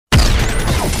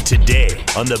Today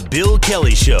on The Bill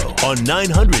Kelly Show on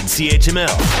 900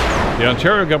 CHML. The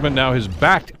Ontario government now has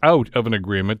backed out of an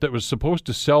agreement that was supposed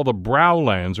to sell the Brow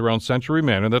lands around Century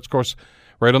Manor. That's, of course,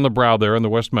 right on the Brow there in the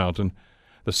West Mountain.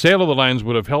 The sale of the lands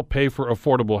would have helped pay for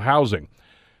affordable housing.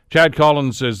 Chad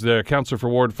Collins is the councillor for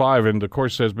Ward 5 and, of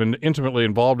course, has been intimately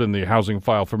involved in the housing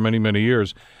file for many, many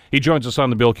years. He joins us on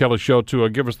The Bill Kelly Show to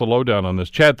give us the lowdown on this.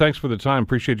 Chad, thanks for the time.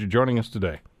 Appreciate you joining us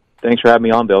today. Thanks for having me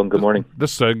on, Bill, and good morning.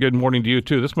 Good morning to you,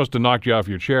 too. This must have knocked you off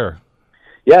your chair.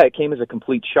 Yeah, it came as a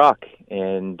complete shock.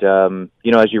 And,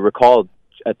 as you recall,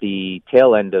 at the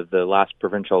tail end of the last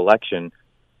provincial election,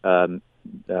 Mr.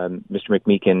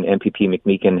 McMeekin, MPP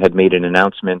McMeekin, had made an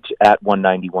announcement at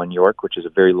 191 York, which is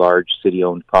a very large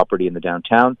city-owned property in the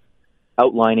downtown,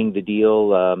 outlining the deal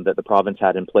that the province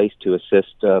had in place to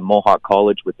assist Mohawk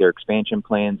College with their expansion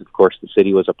plans. Of course, the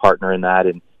city was a partner in that,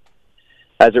 and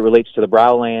as it relates to the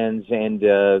Brow lands, and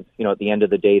at the end of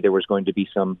the day, there was going to be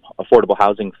some affordable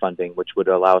housing funding, which would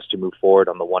allow us to move forward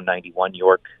on the 191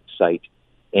 York site.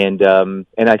 And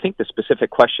I think the specific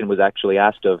question was actually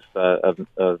asked of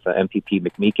MPP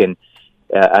McMeekin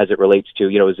as it relates to,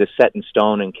 is this set in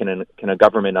stone, and can a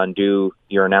government undo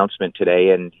your announcement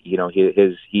today? And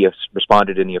he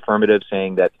responded in the affirmative,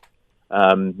 saying that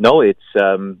no, it's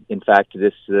in fact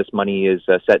this money is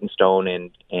set in stone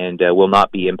and will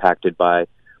not be impacted by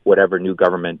whatever new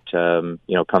government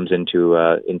comes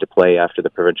into play after the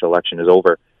provincial election is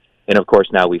over. And of course,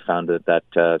 now we found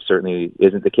that certainly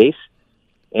isn't the case.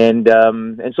 And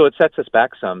so it sets us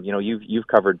back some. You've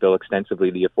covered, Bill,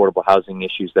 extensively the affordable housing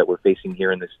issues that we're facing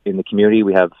here in the community.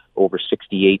 We have over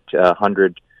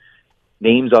 6,800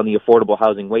 names on the affordable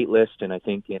housing wait list, and I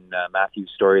think in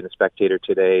Matthew's story in the Spectator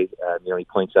today, he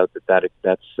points out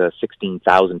that's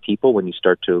 16,000 people when you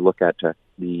start to look at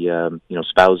the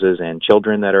spouses and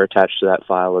children that are attached to that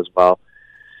file as well.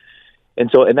 And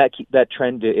so, that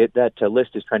trend, that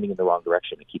list is trending in the wrong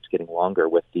direction. It keeps getting longer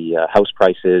with the house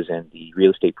prices and the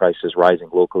real estate prices rising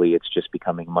locally. It's just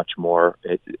becoming much more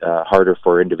harder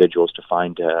for individuals to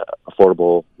find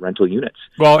affordable rental units.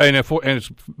 Well, and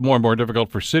it's more and more difficult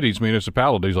for cities,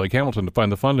 municipalities like Hamilton to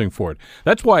find the funding for it.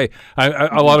 That's why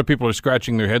a lot of people are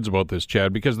scratching their heads about this,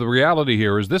 Chad, because the reality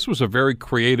here is this was a very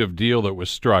creative deal that was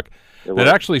struck that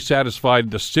actually satisfied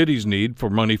the city's need for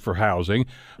money for housing,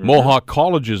 Mohawk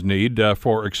College's need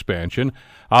for expansion,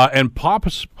 and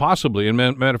possibly, and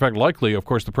matter of fact, likely, of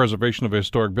course, the preservation of a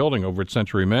historic building over at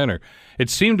Century Manor.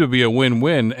 It seemed to be a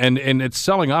win-win, and it's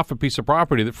selling off a piece of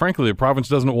property that, frankly, the province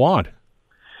doesn't want.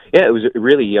 Yeah, it was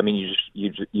really,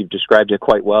 you've described it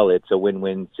quite well. It's a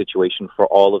win-win situation for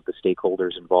all of the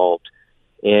stakeholders involved.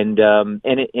 And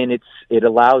it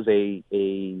allows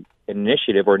an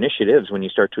initiative or initiatives when you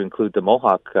start to include the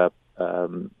Mohawk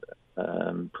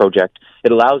project.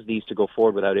 It allows these to go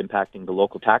forward without impacting the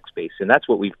local tax base, and that's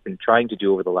what we've been trying to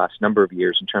do over the last number of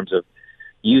years in terms of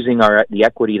using the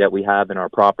equity that we have in our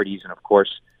properties. And of course,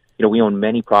 we own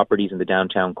many properties in the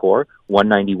downtown core.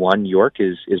 191 York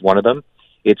is one of them.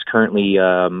 It's currently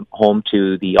home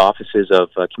to the offices of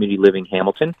Community Living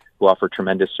Hamilton, who offer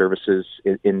tremendous services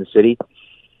in the city.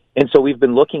 And so we've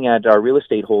been looking at our real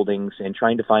estate holdings and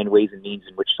trying to find ways and means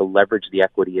in which to leverage the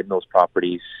equity in those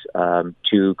properties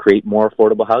to create more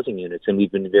affordable housing units. And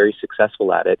we've been very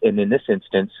successful at it. And in this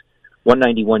instance,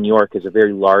 191 York is a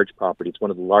very large property. It's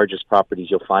one of the largest properties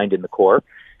you'll find in the core.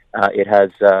 It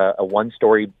has a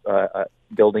one-story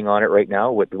building on it right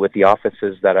now with the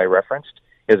offices that I referenced.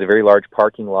 It has a very large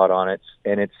parking lot on it,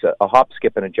 and it's a hop,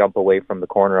 skip, and a jump away from the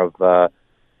corner of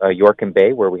York and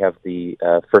Bay, where we have the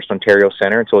First Ontario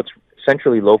Centre. And so it's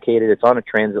centrally located. It's on a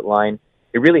transit line.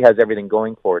 It really has everything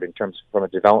going for it in terms from a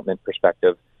development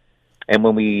perspective. And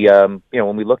when we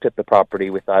looked at the property,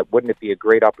 we thought, wouldn't it be a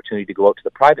great opportunity to go out to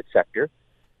the private sector?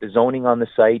 The zoning on the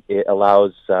site, it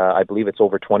allows, I believe it's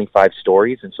over 25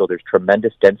 stories, and so there's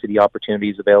tremendous density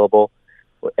opportunities available.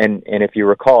 And if you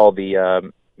recall,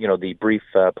 the brief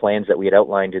plans that we had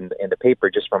outlined in the paper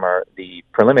just from the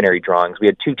preliminary drawings, we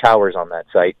had 2 towers on that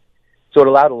site. So it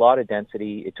allowed a lot of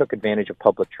density. It took advantage of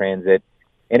public transit,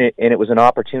 and it was an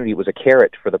opportunity. It was a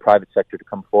carrot for the private sector to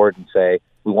come forward and say,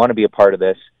 we want to be a part of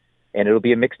this, and it'll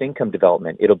be a mixed income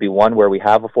development. It'll be one where we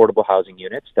have affordable housing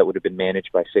units that would have been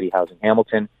managed by City Housing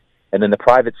Hamilton, and then the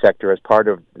private sector as part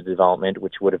of the development,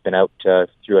 which would have been out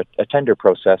through a tender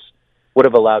process, would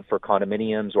have allowed for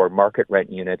condominiums or market rent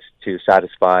units to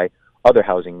satisfy other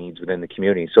housing needs within the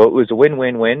community. So it was a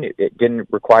win-win-win. It didn't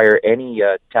require any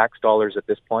tax dollars at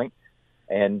this point,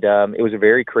 and it was a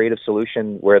very creative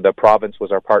solution where the province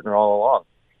was our partner all along.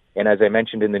 And as I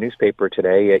mentioned in the newspaper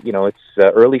today, it's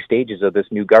early stages of this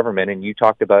new government, and you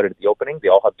talked about it at the opening. They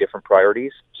all have different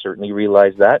priorities, certainly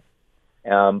realize that.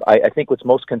 I think what's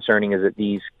most concerning is that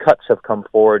these cuts have come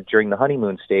forward during the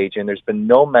honeymoon stage, and there's been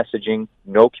no messaging,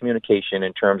 no communication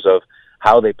in terms of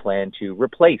how they plan to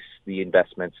replace the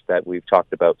investments that we've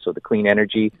talked about. So the clean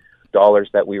energy dollars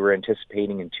that we were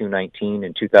anticipating in 2019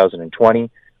 and 2020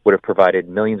 would have provided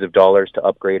millions of dollars to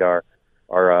upgrade our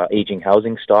aging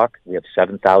housing stock. We have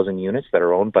 7,000 units that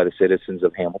are owned by the citizens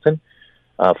of Hamilton,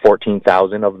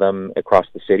 14,000 of them across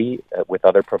the city with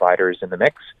other providers in the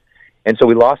mix. And so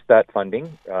we lost that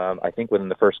funding, I think, within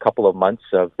the first couple of months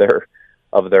of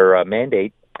their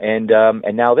mandate, and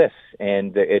now this,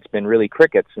 and it's been really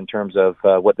crickets in terms of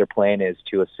what their plan is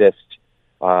to assist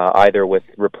either with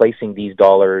replacing these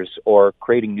dollars or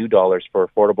creating new dollars for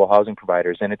affordable housing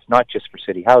providers. And it's not just for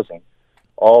city housing;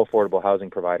 all affordable housing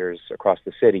providers across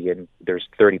the city, and there's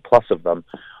 30 plus of them,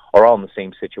 are all in the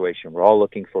same situation. We're all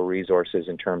looking for resources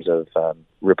in terms of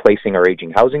replacing our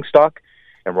aging housing stock.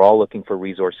 And we're all looking for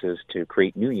resources to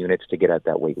create new units to get at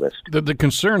that wait list. The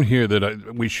concern here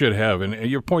that we should have, and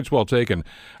your point's well taken,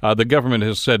 the government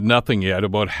has said nothing yet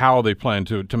about how they plan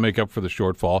to make up for the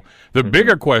shortfall. The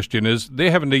bigger question is they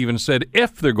haven't even said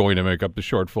if they're going to make up the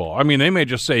shortfall. I mean, they may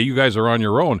just say you guys are on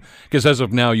your own, because as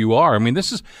of now you are. I mean,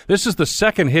 this is the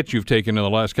second hit you've taken in the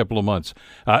last couple of months,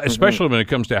 especially when it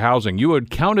comes to housing. You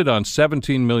had counted on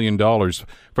 $17 million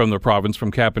from the province, from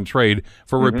cap and trade,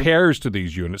 for repairs to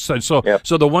these units.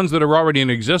 So the ones that are already in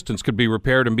existence could be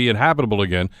repaired and be inhabitable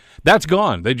again. That's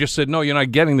gone. They just said, no, you're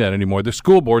not getting that anymore. The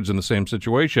school board's in the same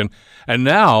situation. And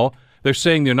now they're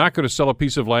saying they're not going to sell a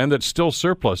piece of land that's still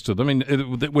surplus to them. I mean,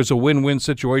 it was a win-win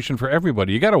situation for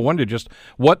everybody. You got to wonder just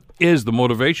what is the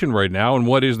motivation right now and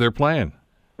what is their plan?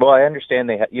 Well, I understand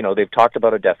they've talked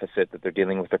about a deficit that they're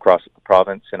dealing with across the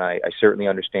province, and I certainly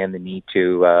understand the need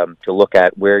to look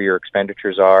at where your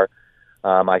expenditures are.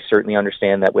 I certainly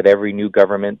understand that with every new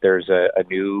government, there's a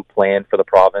new plan for the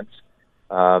province,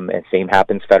 and same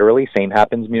happens federally, same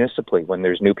happens municipally. When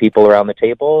there's new people around the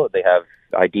table, they have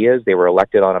ideas. They were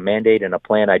elected on a mandate and a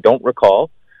plan. I don't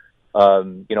recall,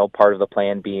 part of the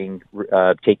plan being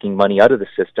taking money out of the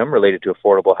system related to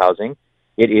affordable housing.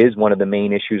 It is one of the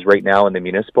main issues right now in the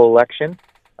municipal election.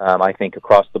 I think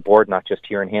across the board, not just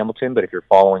here in Hamilton, but if you're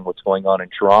following what's going on in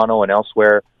Toronto and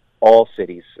elsewhere, all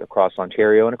cities across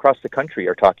Ontario and across the country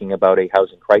are talking about a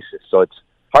housing crisis. So it's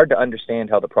hard to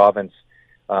understand how the province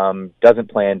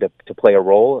doesn't plan to play a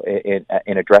role in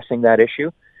addressing that issue.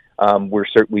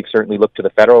 We've certainly looked to the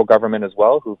federal government as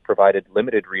well, who've provided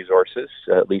limited resources,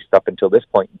 at least up until this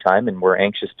point in time, and we're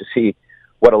anxious to see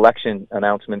what election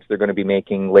announcements they're going to be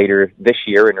making later this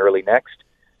year and early next.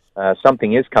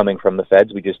 Something is coming from the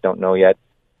feds. We just don't know yet.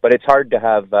 But it's hard to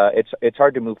have it's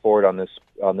hard to move forward on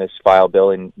this file, Bill,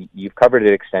 and you've covered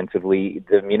it extensively.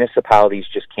 The municipalities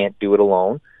just can't do it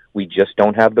alone. We just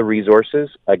don't have the resources.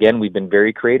 Again, we've been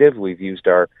very creative. We've used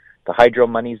the hydro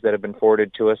monies that have been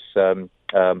forwarded to us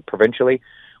provincially.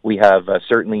 We have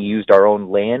certainly used our own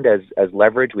land as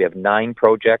leverage. We have 9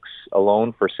 projects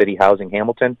alone for City Housing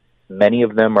Hamilton. Many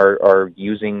of them are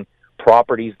using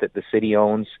properties that the city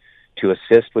owns to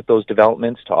assist with those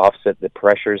developments, to offset the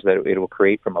pressures that it will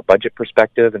create from a budget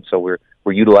perspective. And so we're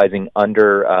utilizing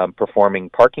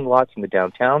underperforming parking lots in the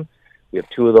downtown. We have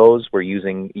 2 of those. We're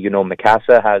using,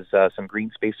 Macassa has some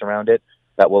green space around it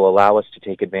that will allow us to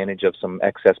take advantage of some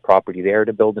excess property there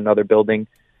to build another building.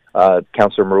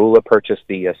 Councillor Marula purchased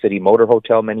the City Motor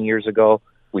Hotel many years ago.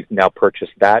 We've now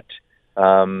purchased that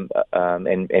and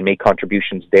made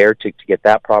contributions there to get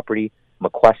that property.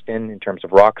 McQueston in terms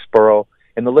of Roxborough.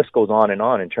 And the list goes on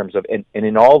in terms of, and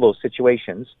in all those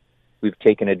situations, we've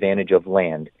taken advantage of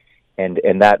land, and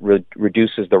that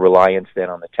reduces the reliance then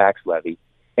on the tax levy.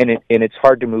 And it's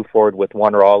hard to move forward with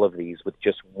one or all of these with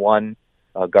just one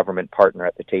government partner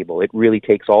at the table. It really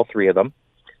takes all 3 of them.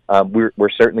 We're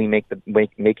certainly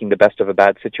making the best of a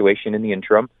bad situation in the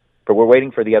interim, but we're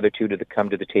waiting for the other 2 to come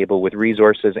to the table with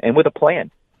resources and with a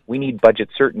plan. We need budget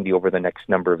certainty over the next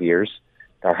number of years.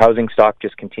 Our housing stock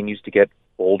just continues to get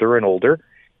older and older,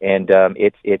 and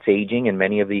it's aging in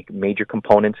many of the major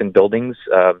components and buildings.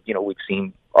 We've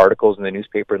seen articles in the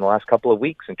newspaper in the last couple of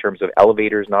weeks in terms of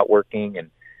elevators not working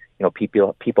and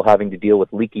people having to deal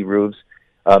with leaky roofs.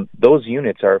 Those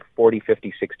units are 40,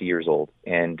 50, 60 years old,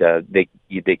 and they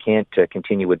can't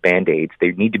continue with Band-Aids.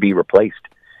 They need to be replaced,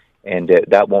 and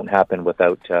that won't happen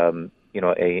without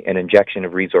an injection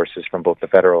of resources from both the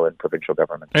federal and provincial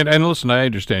government. And listen, I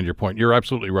understand your point. You're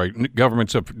absolutely right.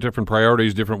 Governments have different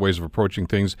priorities, different ways of approaching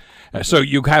things. So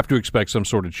you have to expect some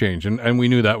sort of change. And we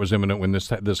knew that was imminent when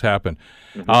this happened.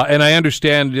 And I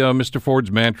understand Mr.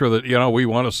 Ford's mantra that, we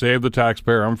want to save the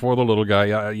taxpayer. I'm for the little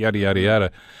guy, yada, yada,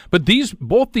 yada. But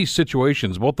both these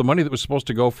situations, both the money that was supposed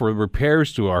to go for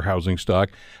repairs to our housing stock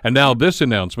and now this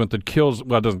announcement that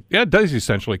it does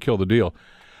essentially kill the deal.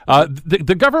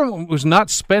 The government was not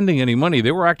spending any money.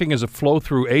 They were acting as a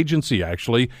flow-through agency,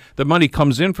 actually. The money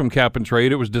comes in from cap and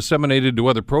trade. It was disseminated to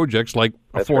other projects like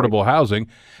affordable housing.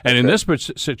 And in this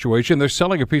situation, they're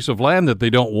selling a piece of land that they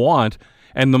don't want,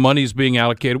 and the money's being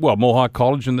allocated. Well, Mohawk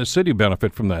College and the city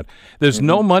benefit from that. There's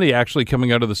no money actually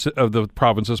coming out of the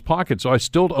province's pocket, so I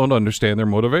still don't understand their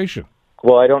motivation.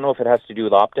 Well, I don't know if it has to do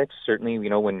with optics. Certainly,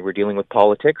 when we're dealing with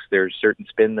politics, there's certain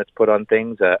spin that's put on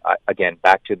things. Again,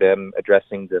 back to them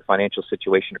addressing the financial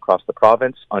situation across the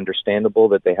province. Understandable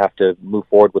that they have to move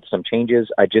forward with some changes.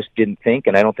 I just didn't think,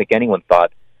 and I don't think anyone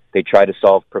thought, they'd try to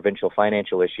solve provincial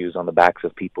financial issues on the backs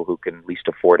of people who can least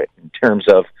afford it. In terms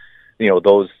of,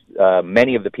 those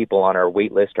many of the people on our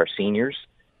wait list are seniors.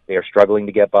 They are struggling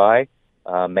to get by.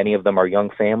 Many of them are young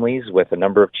families with a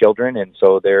number of children, and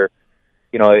so they're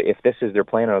if this is their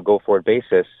plan on a go-forward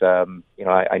basis,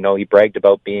 I know he bragged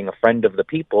about being a friend of the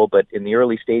people, but in the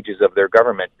early stages of their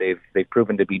government, they've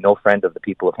proven to be no friend of the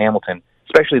people of Hamilton,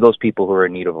 especially those people who are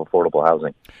in need of affordable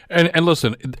housing. And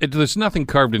listen, there's nothing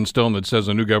carved in stone that says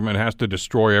a new government has to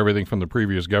destroy everything from the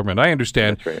previous government. I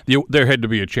understand there had to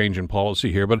be a change in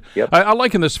policy here, but I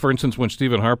liken this, for instance, when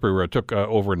Stephen Harper took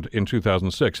over in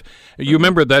 2006. You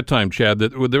remember at that time, Chad,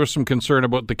 that there was some concern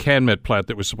about the CanMet plant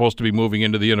that was supposed to be moving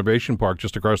into the Innovation Park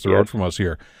just across the road from us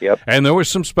here. And there was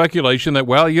some speculation that,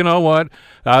 well, you know what,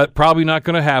 probably not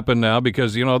going to happen now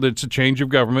because, it's a change of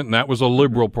government, and that was a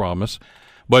Liberal promise.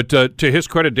 But to his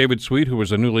credit, David Sweet, who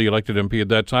was a newly elected MP at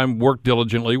that time, worked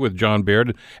diligently with John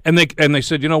Baird, and they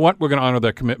said, you know what, we're going to honor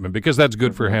that commitment because that's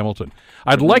good for Hamilton.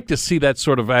 I'd like to see that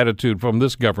sort of attitude from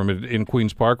this government in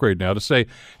Queen's Park right now to say,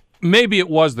 maybe it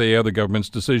was the other government's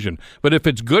decision, but if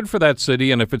it's good for that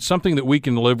city and if it's something that we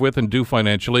can live with and do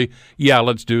financially,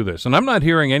 let's do this. And I'm not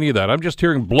hearing any of that. I'm just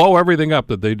hearing blow everything up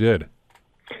that they did.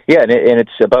 Yeah, and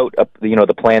it's about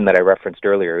the plan that I referenced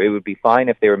earlier. It would be fine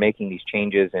if they were making these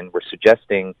changes and were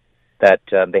suggesting that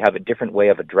they have a different way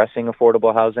of addressing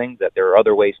affordable housing, that there are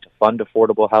other ways to fund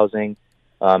affordable housing.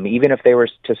 Even if they were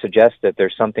to suggest that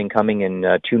there's something coming in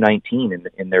 2019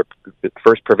 in their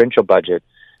first provincial budget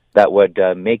that would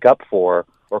make up for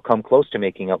or come close to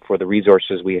making up for the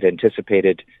resources we had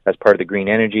anticipated as part of the green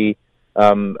energy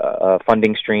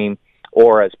funding stream,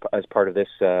 or as part of this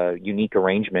unique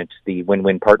arrangement, the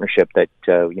win-win partnership that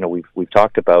we've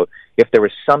talked about. If there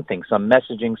was some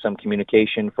messaging, some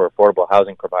communication for affordable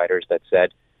housing providers that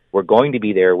said, we're going to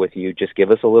be there with you, just give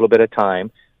us a little bit of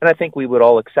time, and I think we would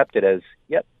all accept it as,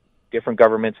 different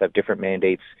governments have different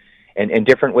mandates and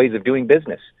different ways of doing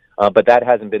business. But that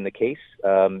hasn't been the case.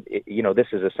 This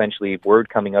is essentially word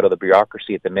coming out of the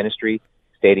bureaucracy at the ministry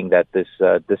stating that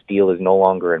this deal is no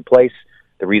longer in place.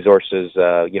 The resources,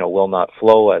 will not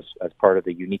flow as part of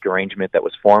the unique arrangement that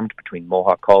was formed between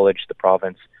Mohawk College, the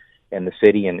province, and the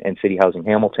city and City Housing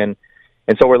Hamilton.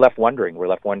 And so we're left wondering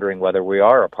whether we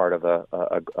are a part of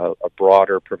a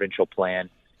broader provincial plan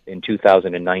in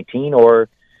 2019, or,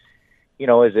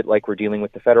 is it like we're dealing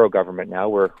with the federal government now?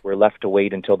 We're left to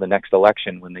wait until the next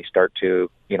election when they start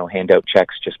to, hand out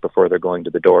checks just before they're going to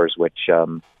the doors, which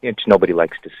nobody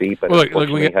likes to see, but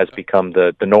unfortunately has become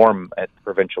the norm at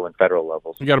provincial and federal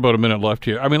levels. We got about a minute left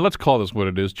here. I mean, let's call this what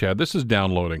it is, Chad. This is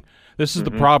downloading. This is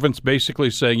the province basically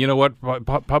saying, you know what,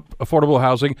 affordable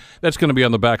housing, that's going to be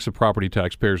on the backs of property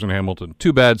taxpayers in Hamilton.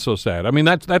 Too bad, so sad. I mean,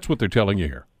 that's what they're telling you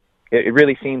here. It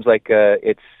really seems like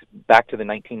it's back to the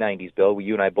 1990s, Bill.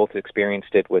 You and I both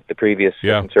experienced it with the previous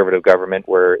Conservative government,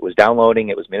 where it was downloading,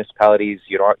 it was municipalities,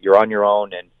 you're on your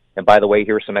own, and by the way,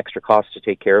 here are some extra costs to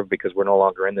take care of because we're no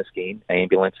longer in this game.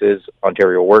 Ambulances,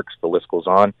 Ontario Works, the list goes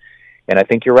on. And I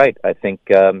think you're right. I think,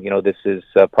 this is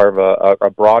part of a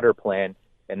broader plan,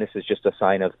 and this is just a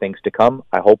sign of things to come.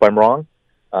 I hope I'm wrong.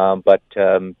 But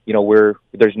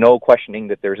there's no questioning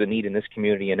that there's a need in this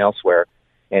community and elsewhere.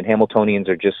 And Hamiltonians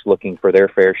are just looking for their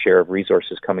fair share of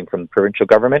resources coming from the provincial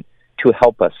government to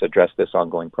help us address this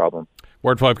ongoing problem.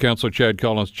 Ward 5 Councillor Chad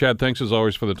Collins. Chad, thanks as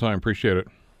always for the time. Appreciate it.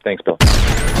 Thanks, Bill.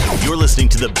 You're listening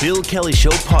to the Bill Kelly Show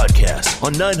podcast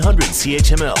on 900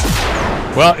 CHML.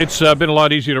 Well, it's been a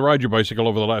lot easier to ride your bicycle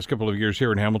over the last couple of years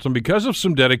here in Hamilton because of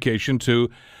some dedication to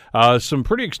some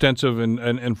pretty extensive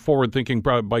and forward-thinking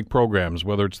bike programs,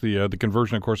 whether it's the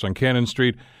conversion, of course, on Cannon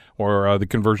Street or the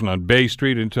conversion on Bay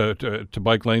Street into to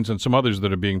bike lanes and some others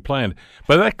that are being planned.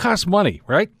 But that costs money,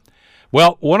 right?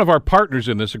 Well, one of our partners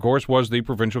in this, of course, was the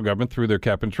provincial government through their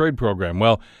cap-and-trade program.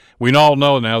 Well, we all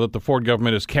know now that the Ford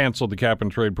government has canceled the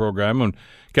cap-and-trade program, and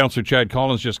Councillor Chad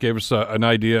Collins just gave us an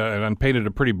idea and painted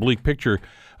a pretty bleak picture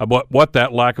about what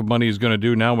that lack of money is going to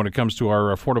do now when it comes to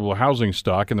our affordable housing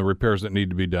stock and the repairs that need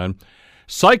to be done.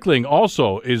 Cycling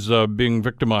also is being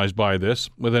victimized by this.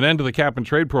 With an end to the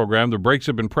cap-and-trade program, the brakes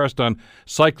have been pressed on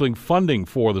cycling funding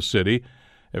for the city.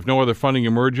 If no other funding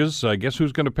emerges, guess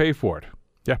who's going to pay for it?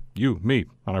 Yeah, you, me,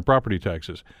 on our property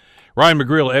taxes. Ryan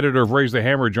McGreal, editor of Raise the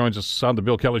Hammer, joins us on the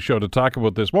Bill Kelly Show to talk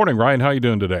about this. Morning, Ryan. How are you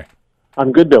doing today?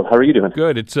 I'm good, Bill. How are you doing?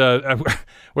 Good. It's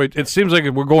wait. It seems like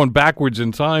we're going backwards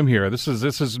in time here. This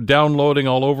is downloading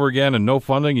all over again, and no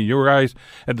funding. And you guys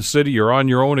at the city, you're on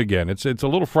your own again. It's a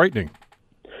little frightening.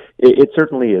 It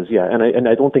certainly is, yeah. And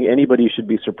I don't think anybody should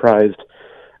be surprised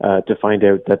to find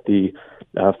out that the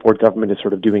Ford government is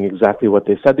sort of doing exactly what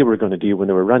they said they were going to do when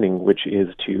they were running, which is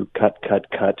to cut,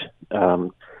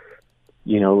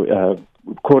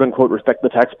 quote unquote, respect the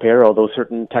taxpayer, although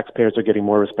certain taxpayers are getting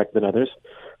more respect than others.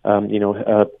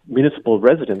 Municipal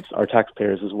residents are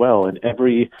taxpayers as well, and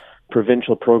every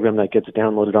provincial program that gets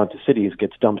downloaded onto cities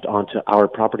gets dumped onto our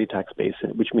property tax base,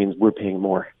 which means we're paying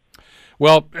more.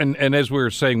 Well, and as we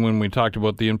were saying when we talked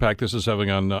about the impact this is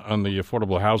having on the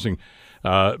affordable housing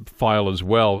file as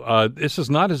well, this is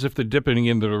not as if they're dipping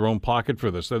into their own pocket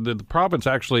for this. The province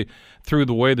actually, through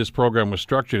the way this program was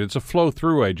structured, it's a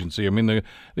flow-through agency. I mean,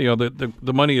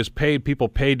 the money is paid, people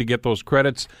paid to get those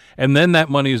credits, and then that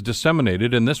money is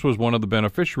disseminated, and this was one of the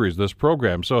beneficiaries of this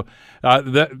program. So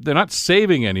they're not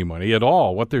saving any money at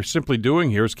all. What they're simply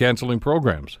doing here is canceling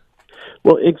programs.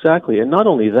 Well, exactly, and not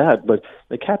only that, but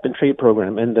the cap-and-trade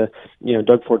program, and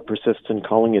Doug Ford persists in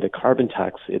calling it a carbon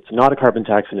tax. It's not a carbon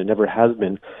tax, and it never has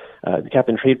been. The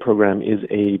cap-and-trade program is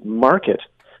a market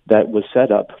that was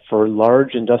set up for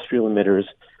large industrial emitters.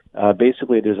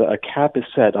 Basically, there's a cap is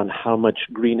set on how much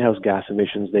greenhouse gas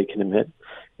emissions they can emit,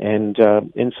 and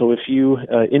so if you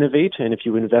innovate and if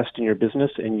you invest in your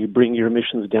business and you bring your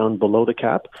emissions down below the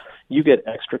cap, you get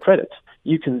extra credits.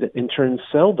 You can, in turn,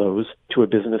 sell those to a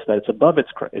business that's above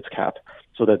its cap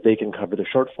so that they can cover the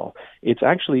shortfall. It's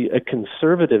actually a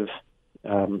conservative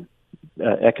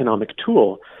economic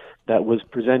tool that was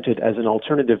presented as an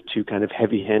alternative to kind of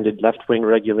heavy-handed left-wing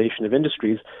regulation of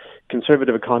industries.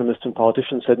 Conservative economists and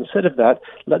politicians said, instead of that,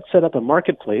 let's set up a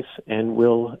marketplace and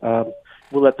we'll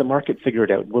let the market figure it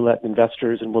out. We'll let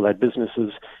investors and we'll let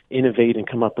businesses innovate and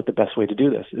come up with the best way to do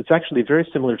this. It's actually very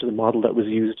similar to the model that was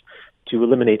used to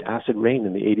eliminate acid rain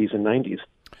in the 80s and 90s.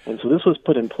 And so this was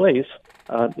put in place.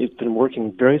 It's been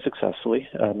working very successfully.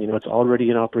 It's already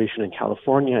in operation in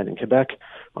California and in Quebec.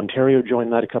 Ontario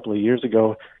joined that a couple of years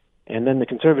ago. And then the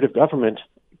Conservative government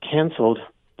canceled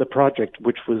the project,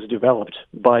 which was developed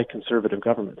by Conservative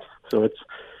governments. So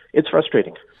it's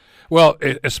frustrating. Well,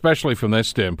 especially from this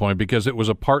standpoint, because it was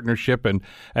a partnership, and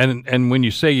when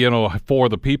you say, for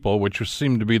the people, which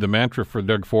seemed to be the mantra for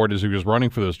Doug Ford as he was running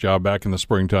for this job back in the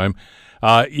springtime,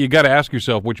 you got to ask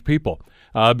yourself which people,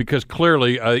 because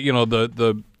clearly,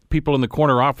 the people in the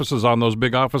corner offices on those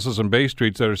big offices in Bay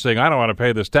Streets that are saying, I don't want to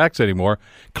pay this tax anymore,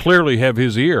 clearly have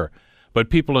his ear. But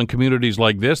people in communities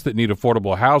like this that need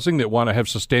affordable housing, that want to have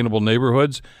sustainable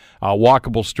neighborhoods,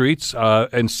 walkable streets,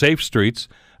 and safe streets,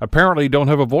 apparently don't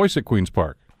have a voice at Queen's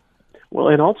Park. Well,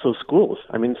 and also schools.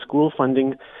 I mean, school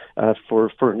funding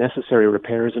for necessary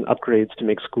repairs and upgrades to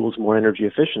make schools more energy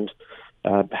efficient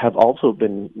have also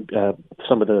been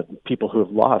some of the people who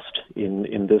have lost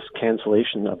in this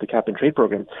cancellation of the cap-and-trade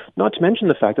program. Not to mention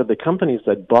the fact that the companies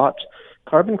that bought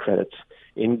carbon credits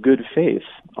in good faith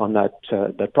on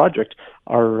that project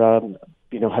are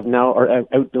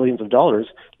out billions of dollars.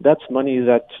 That's money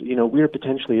that we're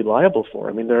potentially liable for.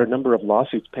 I mean, there are a number of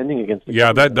lawsuits pending against the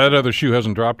government. that other shoe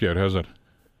hasn't dropped yet, has it?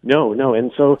 No,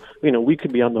 and so we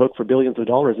could be on the hook for billions of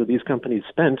dollars that these companies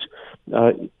spent,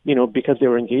 because they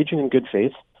were engaging in good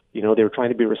faith. They were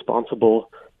trying to be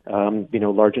responsible,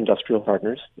 large industrial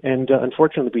partners, and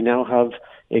unfortunately, we now have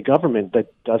a government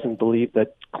that doesn't believe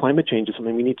that climate change is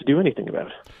something we need to do anything about.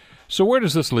 So where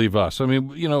does this leave us? I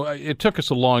mean, it took us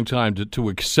a long time to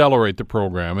accelerate the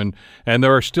program, and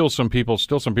there are still some people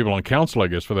on council, I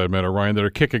guess, for that matter, Ryan, that are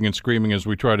kicking and screaming as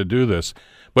we try to do this.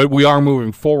 But we are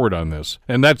moving forward on this,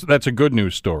 and that's a good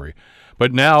news story.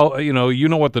 But now, you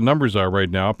know what the numbers are right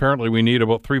now. Apparently, we need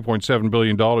about $3.7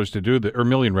 billion to do or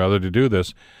million rather, to do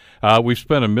this. We've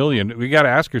spent $1 million. We got to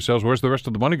ask ourselves, where's the rest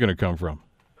of the money going to come from?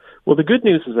 Well, the good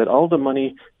news is that all the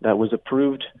money that was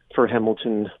approved for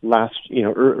Hamilton last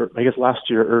year,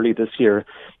 early this year,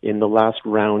 in the last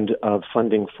round of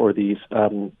funding for the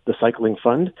cycling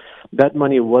fund, that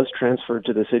money was transferred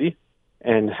to the city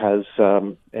and is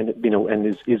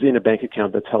in a bank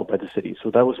account that's held by the city. So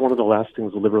that was one of the last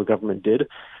things the Liberal government did,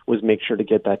 was make sure to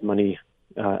get that money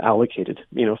allocated.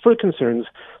 For concerns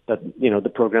that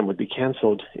the program would be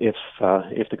cancelled if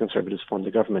the Conservatives formed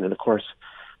the government, and of course,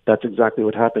 that's exactly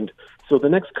what happened. So the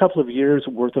next couple of years'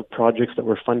 worth of projects that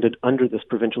were funded under this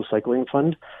provincial cycling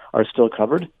fund are still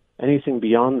covered. Anything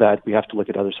beyond that, we have to look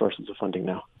at other sources of funding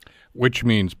now. Which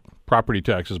means property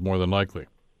taxes more than likely.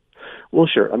 Well,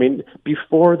 sure. I mean,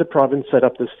 before the province set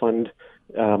up this fund,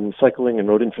 cycling and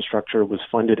road infrastructure was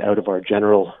funded out of our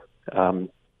general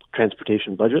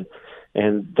transportation budget,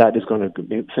 and that is going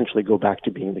to essentially go back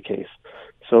to being the case.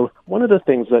 So one of the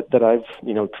things that I've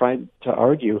tried to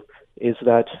argue is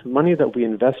that money that we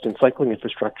invest in cycling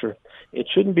infrastructure, it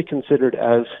shouldn't be considered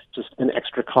as just an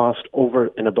extra cost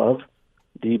over and above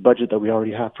the budget that we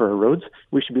already have for our roads.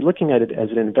 We should be looking at it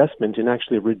as an investment in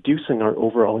actually reducing our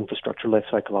overall infrastructure life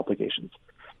cycle obligations.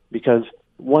 Because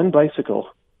one bicycle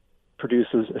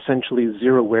produces essentially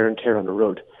zero wear and tear on the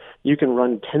road. You can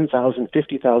run 10,000,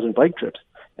 50,000 bike trips,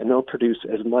 and they'll produce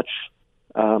as much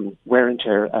wear and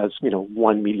tear as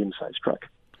one medium-sized truck.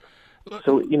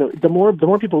 So the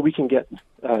more people we can get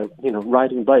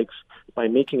riding bikes by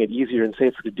making it easier and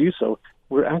safer to do so,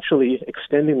 we're actually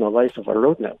extending the life of our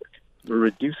road network. We're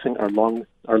reducing our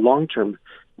long-term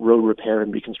road repair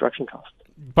and reconstruction costs.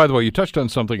 By the way, you touched on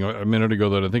something a minute ago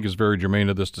that I think is very germane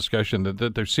to this discussion,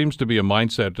 that there seems to be a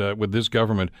mindset with this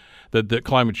government that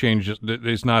climate change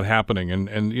is not happening,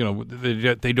 and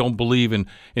they don't believe in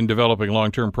developing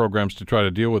long-term programs to try to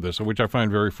deal with this, which I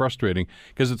find very frustrating,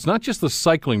 because it's not just the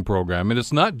cycling program, and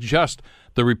it's not just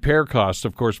the repair costs,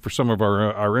 of course, for some of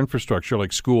our infrastructure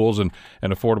like schools and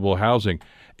affordable housing.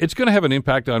 It's going to have an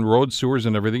impact on roads, sewers,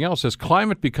 and everything else as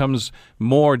climate becomes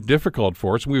more difficult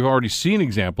for us. We've already seen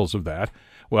examples of that.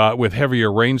 With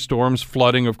heavier rainstorms,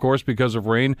 flooding, of course, because of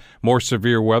rain, more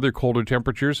severe weather, colder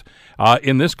temperatures.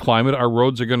 In this climate, our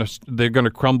roads are going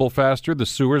to crumble faster. The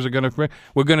sewers are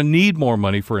we're going to need more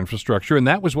money for infrastructure, and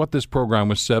that was what this program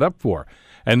was set up for.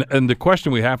 And the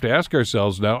question we have to ask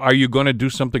ourselves now: are you going to do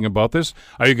something about this?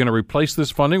 Are you going to replace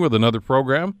this funding with another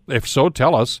program? If so,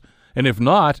 tell us. And if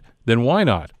not, then why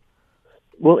not?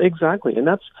 Well, exactly, and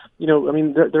that's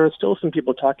there are still some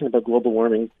people talking about global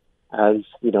warming as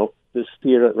this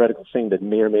theoretical thing that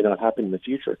may or may not happen in the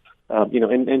future.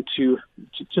 And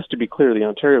just to be clear, the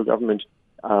Ontario government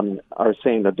are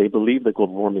saying that they believe that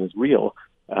global warming is real,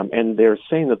 and they're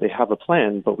saying that they have a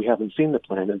plan, but we haven't seen the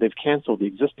plan, and they've canceled the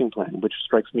existing plan, which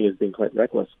strikes me as being quite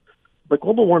reckless. But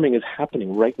global warming is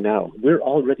happening right now. We're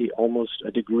already almost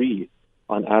a degree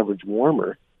on average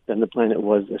warmer than the planet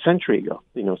was a century ago,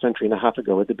 century and a half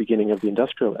ago at the beginning of the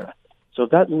industrial era. So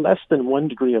that less than 1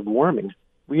 degree of warming,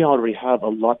 we already have a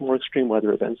lot more extreme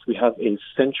weather events. We have a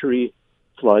century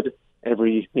flood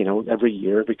every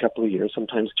year, every couple of years,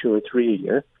 sometimes 2 or 3 a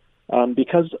year.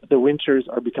 Because the winters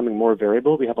are becoming more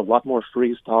variable, we have a lot more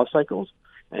freeze-thaw cycles,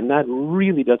 and that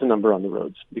really does a number on the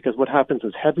roads. Because what happens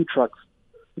is heavy trucks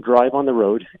drive on the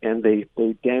road, and they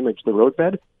damage the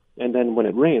roadbed, and then when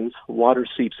it rains, water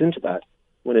seeps into that.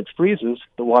 When it freezes,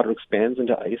 the water expands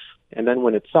into ice, and then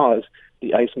when it thaws,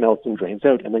 the ice melts and drains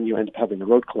out, and then you end up having a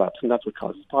road collapse, and that's what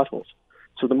causes potholes.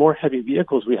 So the more heavy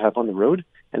vehicles we have on the road,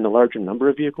 and the larger number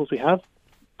of vehicles we have,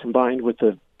 combined with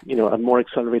a more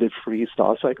accelerated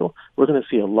freeze-thaw cycle, we're going to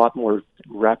see a lot more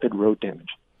rapid road damage.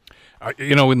 I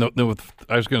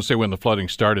was going to say when the flooding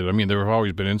started, there have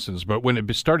always been incidents, but when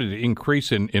it started to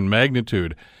increase in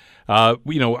magnitude,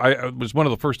 it was one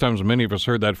of the first times many of us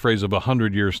heard that phrase of a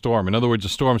 100-year storm. In other words, a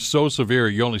storm so severe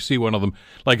you only see one of them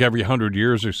like every 100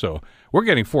 years or so. We're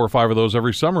getting 4 or 5 of those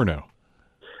every summer now.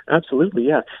 Absolutely,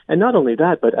 yeah. And not only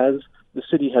that, but as the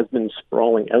city has been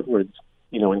sprawling outwards,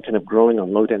 and kind of growing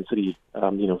on low-density,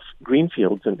 green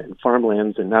fields and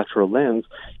farmlands and natural lands,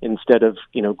 instead of,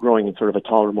 growing in sort of a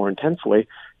taller, more intense way,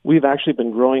 we've actually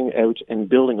been growing out and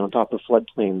building on top of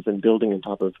floodplains and building on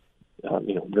top of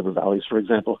river valleys, for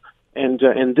example. And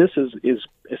this is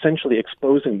essentially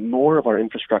exposing more of our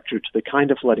infrastructure to the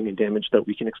kind of flooding and damage that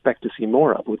we can expect to see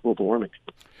more of with global warming.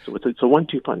 So it's a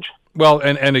 1-2 punch. Well,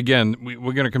 and again,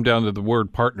 we're going to come down to the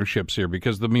word partnerships here,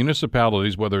 because the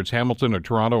municipalities, whether it's Hamilton or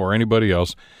Toronto or anybody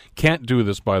else, can't do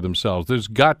this by themselves. There's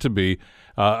got to be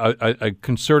a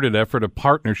concerted effort, a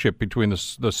partnership between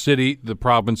the city, the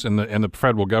province, and the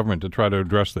federal government to try to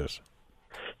address this.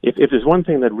 If there's one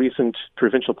thing that recent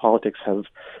provincial politics have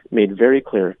made very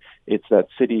clear, it's that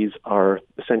cities are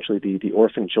essentially the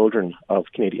orphan children of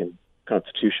Canadian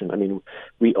Constitution. I mean,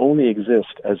 we only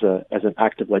exist as an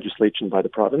act of legislation by the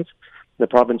province. The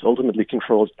province ultimately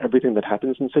controls everything that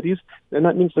happens in cities, and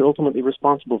that means they're ultimately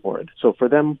responsible for it. So for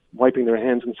them wiping their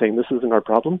hands and saying this isn't our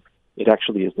problem, it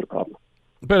actually is their problem.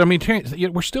 But, I mean,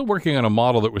 we're still working on a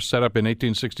model that was set up in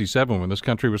 1867 when this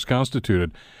country was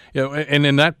constituted. And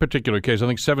in that particular case, I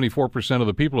think 74% of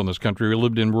the people in this country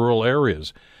lived in rural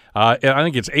areas. I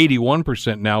think it's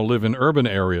 81% now live in urban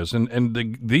areas.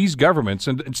 And these governments,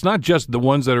 and it's not just the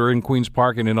ones that are in Queen's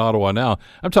Park and in Ottawa now,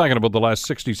 I'm talking about the last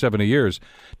 60, 70 years,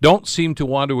 don't seem to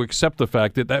want to accept the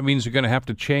fact that means you're going to have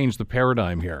to change the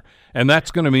paradigm here. And that's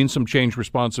going to mean some changed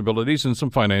responsibilities and some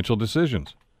financial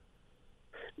decisions.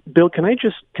 Bill, can I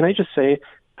just say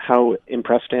how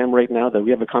impressed I am right now that we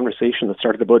have a conversation that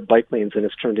started about bike lanes and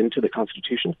has turned into the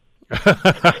Constitution?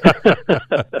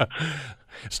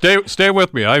 Stay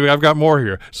with me. I've got more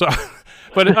here. So,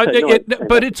 but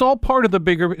but it's all part of the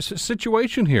bigger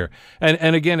situation here.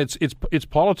 And again, it's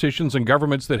politicians and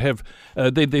governments that have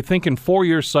they think in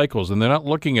 4-year cycles, and they're not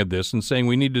looking at this and saying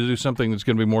we need to do something that's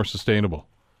going to be more sustainable.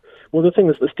 Well, the thing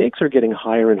is, the stakes are getting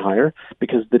higher and higher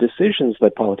because the decisions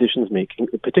that politicians make,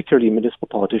 particularly municipal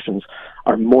politicians,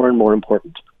 are more and more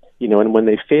important. And when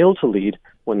they fail to lead,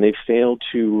 when they fail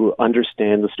to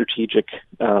understand the strategic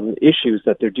issues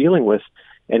that they're dealing with,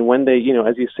 and when they,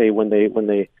 as you say, when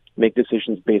they make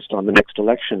decisions based on the next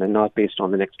election and not based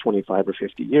on the next 25 or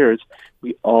 50 years,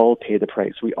 we all pay the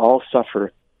price. We all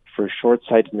suffer for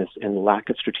short-sightedness and lack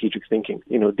of strategic thinking.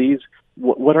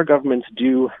 What our governments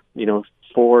do,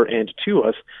 for and to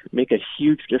us, make a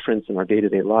huge difference in our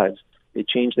day-to-day lives. They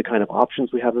change the kind of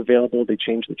options we have available. They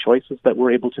change the choices that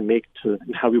we're able to make to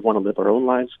how we want to live our own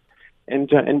lives.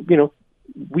 And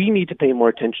we need to pay more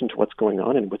attention to what's going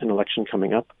on. And with an election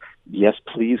coming up, yes,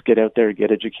 please get out there,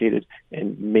 get educated,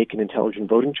 and make an intelligent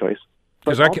voting choice.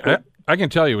 Because I can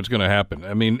tell you what's going to happen.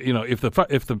 I mean, if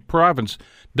the province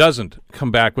doesn't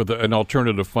come back with an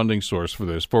alternative funding source for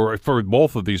this, for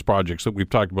both of these projects that we've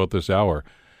talked about this hour,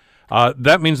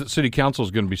 that means that City Council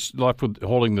is going to be left with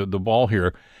holding the ball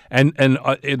here, and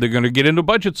they're going to get into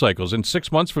budget cycles. And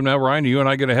 6 months from now, Ryan, you and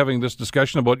I are going to having this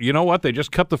discussion about, they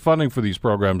just cut the funding for these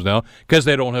programs now because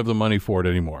they don't have the money for it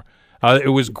anymore. It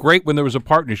was great when there was a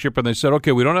partnership and they said,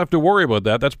 okay, we don't have to worry about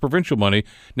that. That's provincial money.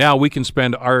 Now we can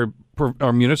spend our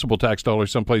municipal tax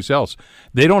dollars someplace else.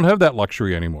 They don't have that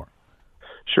luxury anymore.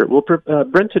 Sure. Well,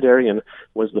 Brent Tadarian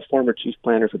was the former chief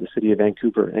planner for the city of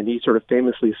Vancouver, and he sort of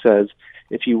famously says,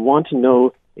 if you want to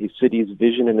know a city's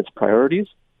vision and its priorities,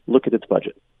 look at its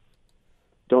budget.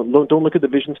 Don't look at the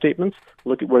vision statements.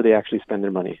 Look at where they actually spend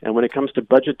their money. And when it comes to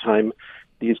budget time,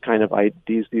 these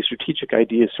strategic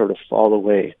ideas sort of fall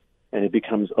away, and it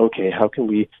becomes, okay, how can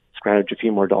we scrounge a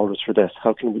few more dollars for this?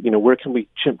 How can we, where can we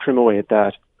trim away at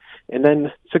that? And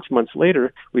then 6 months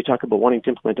later, we talk about wanting to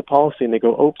implement a policy, and they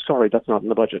go, oh, sorry, that's not in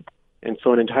the budget. And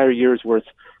so an entire year's worth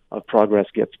of progress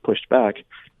gets pushed back.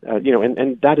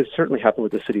 And that has certainly happened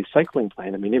with the city's cycling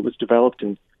plan. I mean, it was developed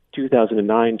in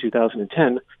 2009,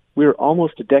 2010. We were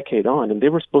almost a decade on, and they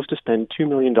were supposed to spend $2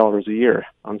 million a year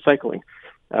on cycling.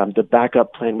 The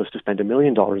backup plan was to spend $1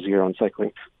 million a year on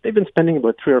cycling. They've been spending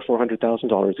about $300,000 or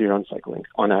 $400,000 a year on cycling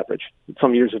on average.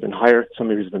 Some years have been higher, some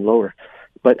years have been lower.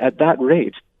 But at that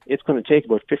rate, it's going to take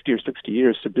about 50 or 60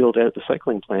 years to build out the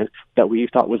cycling plan that we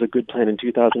thought was a good plan in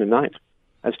 2009.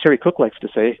 As Terry Cook likes to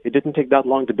say, it didn't take that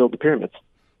long to build the pyramids.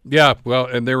 Yeah, well,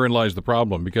 and therein lies the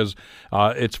problem, because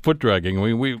it's foot dragging.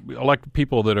 We elect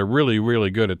people that are really, really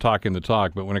good at talking the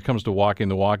talk, but when it comes to walking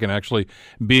the walk and actually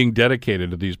being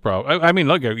dedicated to these problems, I mean,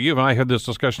 look, you and I had this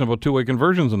discussion about two-way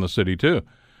conversions in the city too.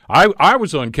 I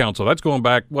was on council. That's going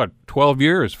back 12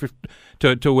 years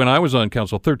to when I was on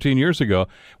council 13 years ago.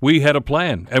 We had a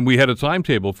plan and we had a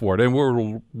timetable for it, and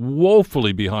we're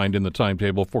woefully behind in the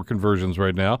timetable for conversions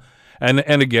right now. And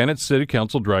again, it's city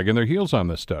council dragging their heels on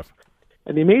this stuff.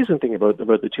 And the amazing thing about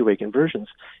the two-way conversions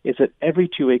is that every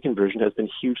two-way conversion has been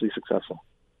hugely successful.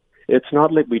 It's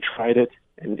not like we tried it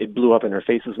and it blew up in our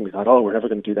faces and we thought, oh, we're never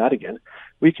going to do that again.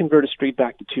 We convert a street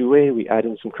back to two-way, we add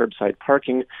in some curbside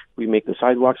parking, we make the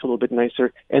sidewalks a little bit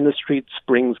nicer, and the street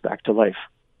springs back to life.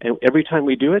 And every time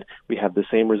we do it, we have the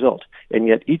same result. And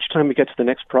yet each time we get to the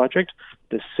next project,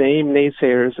 the same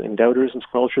naysayers and doubters and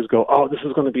squelchers go, oh, this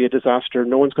is going to be a disaster.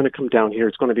 No one's going to come down here.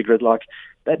 It's going to be gridlock.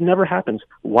 That never happens.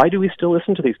 Why do we still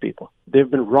listen to these people? They've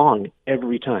been wrong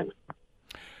every time.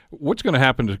 What's going to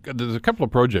happen? There's a couple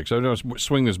of projects. I'm going to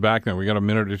swing this back now. We got a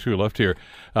minute or two left here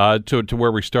to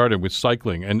where we started with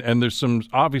cycling, and there's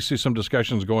obviously some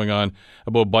discussions going on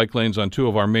about bike lanes on two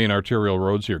of our main arterial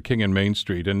roads here, King and Main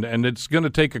Street, and it's going to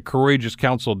take a courageous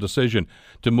council decision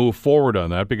to move forward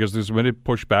on that because there's been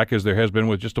pushback as there has been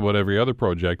with just about every other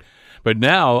project. But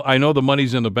now I know the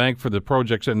money's in the bank for the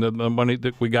projects and the money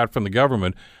that we got from the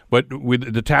government, but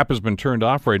the tap has been turned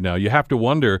off right now. You have to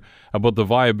wonder about the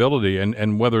viability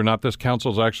and whether or not this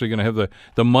council is actually going to have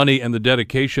the money and the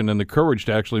dedication and the courage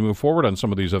to actually move forward on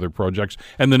some of these other projects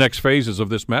and the next phases of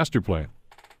this master plan.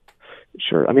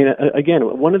 Sure. I mean, again,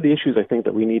 one of the issues I think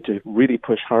that we need to really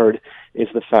push hard is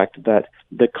the fact that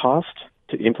the cost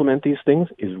to implement these things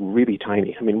is really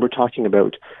tiny. I mean, we're talking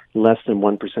about less than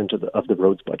 1% of the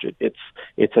roads budget.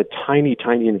 It's a tiny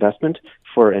investment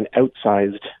for an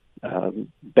outsized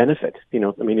benefit.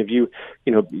 I mean, if you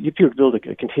build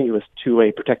a continuous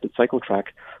two-way protected cycle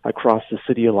track across the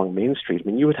city along Main Street, I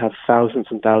mean, you would have thousands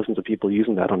and thousands of people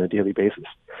using that on a daily basis.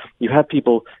 You have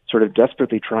people sort of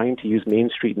desperately trying to use Main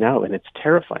Street now, and it's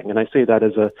terrifying. And I say that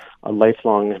as a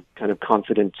lifelong kind of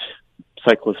confident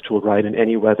cyclist who will ride in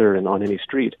any weather and on any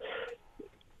street.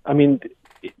 I mean,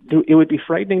 it would be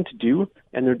frightening to do,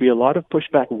 and there'd be a lot of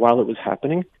pushback while it was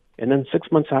happening. And then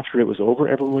 6 months after it was over,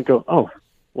 everyone would go, oh,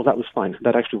 well, that was fine.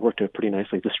 That actually worked out pretty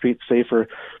nicely. The street's safer.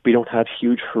 We don't have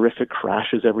huge, horrific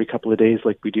crashes every couple of days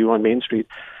like we do on Main Street.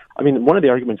 I mean, one of the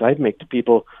arguments I'd make to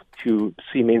people who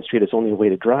see Main Street as only a way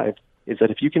to drive is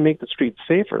that if you can make the street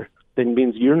safer, then it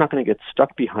means you're not going to get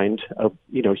stuck behind a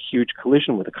huge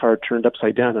collision with a car turned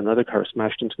upside down and another car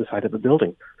smashed into the side of a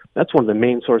building. That's one of the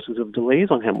main sources of delays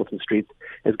on Hamilton Street,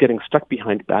 is getting stuck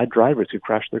behind bad drivers who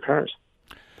crash their cars.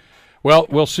 Well,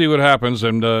 we'll see what happens,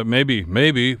 and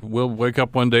maybe we'll wake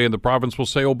up one day and the province will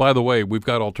say, oh, by the way, we've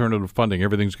got alternative funding.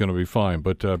 Everything's going to be fine.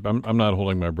 But I'm not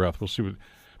holding my breath. We'll see.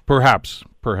 Perhaps.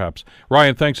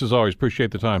 Ryan, thanks as always.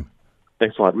 Appreciate the time.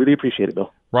 Thanks a lot. Really appreciate it,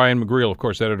 Bill. Ryan McGreal, of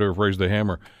course, editor of Raise the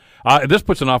Hammer. This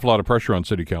puts an awful lot of pressure on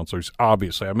city councillors,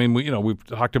 obviously. I mean, we've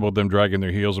talked about them dragging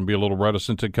their heels and be a little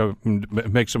reticent to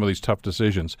make some of these tough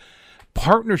decisions.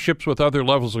 Partnerships with other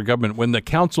levels of government, when the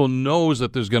council knows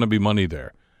that there's going to be money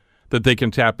there that they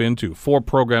can tap into for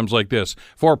programs like this,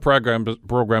 for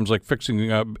programs like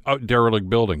fixing derelict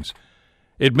buildings,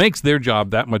 it makes their job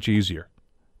that much easier.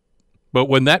 But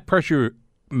when that pressure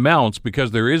mounts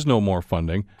because there is no more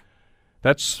funding,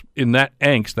 that's in that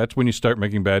angst, that's when you start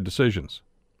making bad decisions.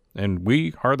 And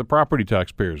we are the property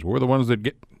taxpayers. We're the ones that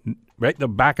get right in the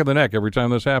back of the neck every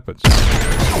time this happens.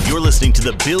 You're listening to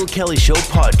the Bill Kelly Show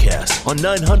podcast on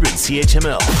 900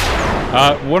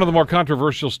 CHML. One of the more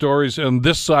controversial stories on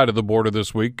this side of the border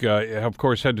this week, of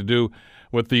course, had to do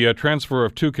with the transfer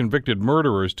of two convicted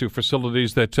murderers to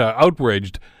facilities that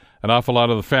outraged an awful lot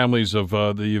of the families of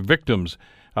the victims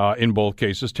in both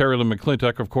cases. Terri-Lynn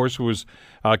McClintic, of course, who was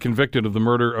convicted of the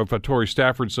murder of Tory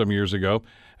Stafford some years ago,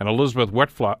 and Elizabeth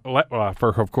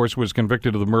Wettlaufer, of course, was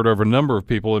convicted of the murder of a number of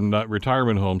people in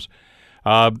retirement homes.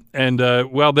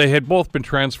 They had both been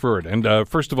transferred. And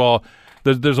first of all,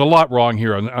 there's a lot wrong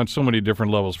here on so many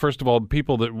different levels. First of all, the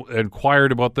people that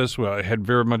inquired about this had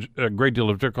a great deal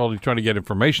of difficulty trying to get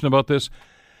information about this.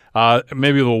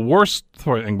 Maybe the worst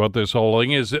thing about this whole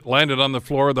thing is it landed on the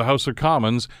floor of the House of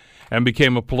Commons and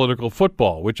became a political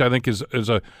football, which I think is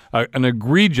an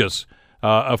egregious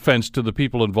offense to the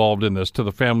people involved in this, to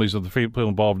the families of the people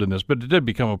involved in this. But it did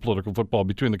become a political football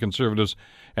between the Conservatives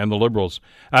and the Liberals.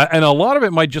 And a lot of it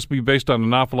might just be based on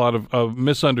an awful lot of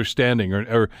misunderstanding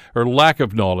or lack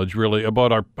of knowledge, really,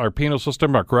 about our penal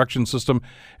system, our correction system,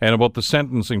 and about the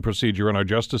sentencing procedure in our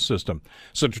justice system.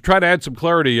 So to try to add some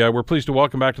clarity, we're pleased to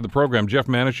welcome back to the program Jeff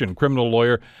Manishin, criminal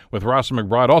lawyer with Ross and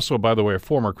McBride, also, by the way, a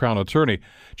former Crown attorney.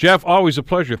 Jeff, always a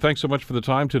pleasure. Thanks so much for the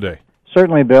time today.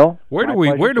 Certainly, Bill. Where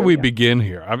do we begin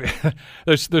here? I mean,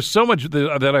 there's so much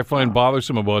that I find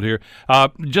bothersome about here,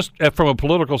 just from a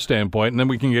political standpoint, and then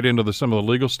we can get into some of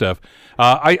the legal stuff.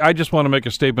 I just want to make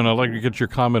a statement. I'd like to get your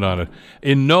comment on it.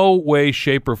 In no way,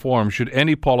 shape, or form should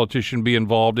any politician be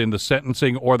involved in the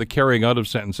sentencing or the carrying out of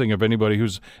sentencing of anybody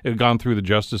who's gone through the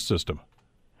justice system.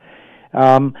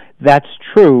 That's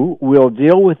true. We'll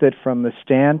deal with it from the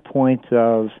standpoint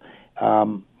of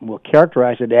we'll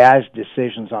characterize it as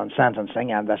decisions on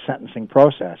sentencing and the sentencing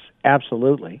process.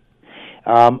 Absolutely.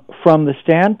 From the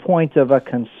standpoint of a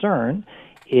concern,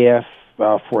 if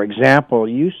for example,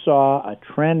 you saw a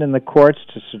trend in the courts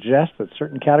to suggest that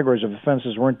certain categories of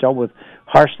offenses weren't dealt with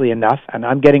harshly enough, and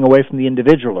I'm getting away from the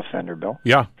individual offender, Bill.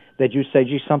 Yeah. That you say,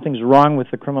 gee, something's wrong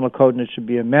with the criminal code and it should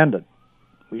be amended.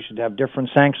 We should have different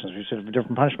sanctions. We should have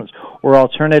different punishments. Or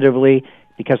alternatively,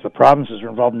 because the provinces are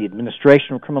involved in the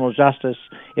administration of criminal justice,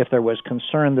 if there was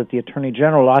concern that the Attorney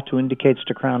General ought to indicate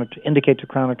to Crown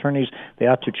attorneys they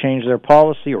ought to change their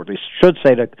policy, or at least should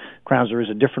say to Crowns there is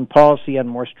a different policy and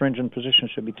more stringent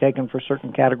positions should be taken for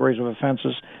certain categories of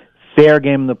offenses, fair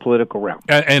game in the political realm.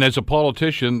 And as a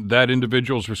politician, that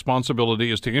individual's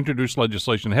responsibility is to introduce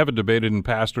legislation, have it debated and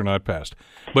passed or not passed.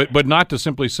 But not to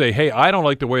simply say, hey, I don't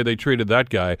like the way they treated that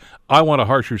guy. I want a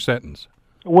harsher sentence.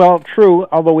 Well, true,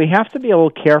 although we have to be a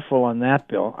little careful on that,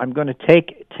 Bill. I'm going to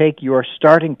take your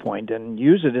starting point and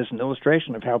use it as an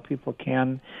illustration of how people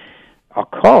can, I'll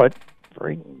call it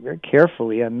very, very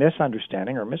carefully, a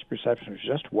misunderstanding or misperception of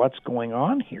just what's going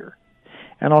on here.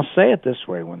 And I'll say it this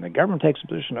way, when the government takes a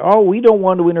position, we don't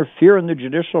want to interfere in the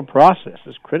judicial process.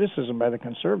 This criticism by the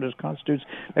Conservatives constitutes,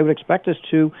 they would expect us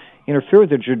to interfere with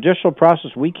the judicial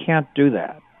process. We can't do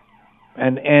that.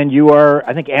 And you are,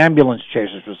 I think, ambulance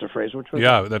chasers was the phrase, which was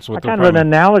that's what kind of an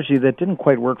analogy that didn't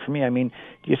quite work for me. I mean,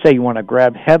 do you say you want to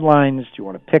grab headlines? Do you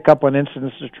want to pick up on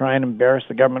incidents to try and embarrass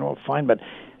the government? Well, fine, but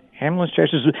ambulance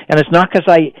chasers, and it's not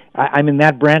because I'm in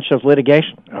that branch of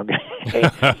litigation,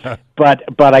 okay?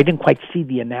 but I didn't quite see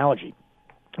the analogy.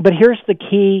 But here's the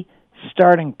key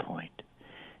starting point.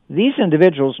 These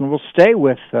individuals, and we'll stay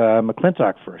with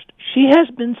McClintic first, she has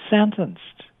been sentenced.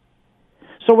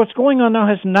 So what's going on now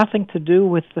has nothing to do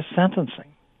with the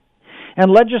sentencing.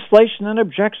 And legislation and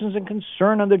objections and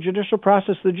concern on the judicial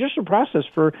process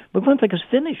for McClintic is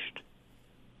finished.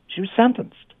 She was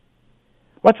sentenced.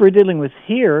 What we're dealing with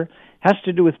here has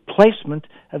to do with placement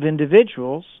of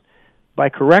individuals by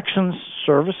Corrections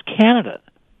Service Canada.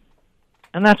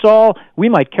 And that's all. We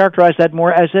might characterize that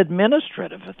more as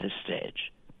administrative at this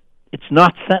stage. It's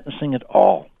not sentencing at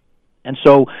all. And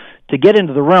so to get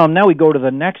into the realm, now we go to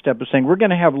the next step of saying we're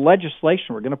going to have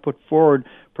legislation. We're going to put forward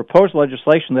proposed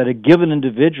legislation that a given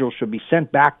individual should be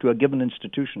sent back to a given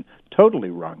institution. Totally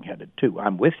wrong-headed, too.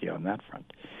 I'm with you on that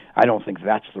front. I don't think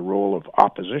that's the role of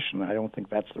opposition.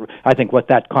 I think what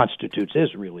that constitutes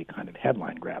is really kind of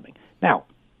headline grabbing. Now,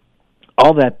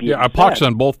 all that being said, a pox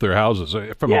on both their houses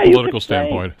from a political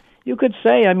standpoint. You could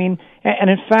say, I mean, and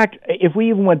in fact, if we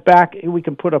even went back, we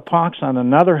can put a pox on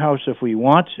another house if we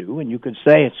want to, and you could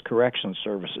say it's Corrections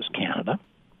Services Canada.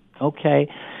 Okay,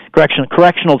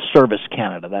 Correctional Service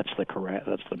Canada. That's the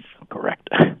correct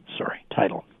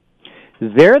title.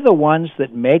 They're the ones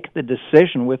that make the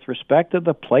decision with respect to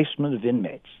the placement of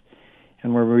inmates,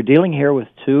 and we're dealing here with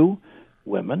two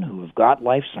women who have got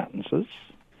life sentences,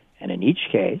 and in each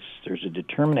case, there's a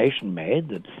determination made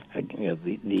that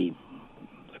the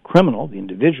criminal, the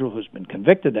individual who's been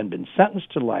convicted and been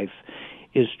sentenced to life,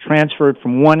 is transferred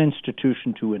from one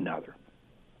institution to another.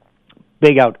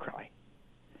 Big outcry.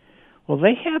 Well,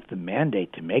 they have the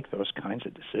mandate to make those kinds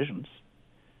of decisions.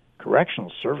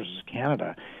 Correctional Services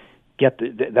Canada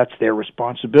that's their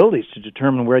responsibilities to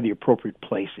determine where the appropriate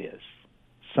place is.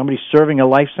 Somebody serving a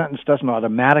life sentence doesn't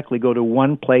automatically go to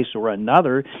one place or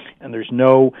another, and there's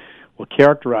no, we'll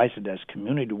characterize it as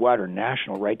community-wide or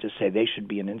national right to say they should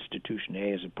be in Institution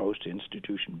A as opposed to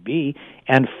Institution B.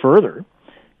 And further,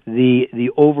 the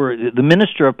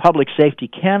Minister of Public Safety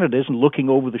Canada isn't looking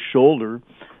over the shoulder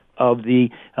of the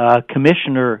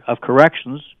Commissioner of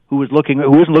Corrections, who isn't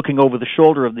looking over the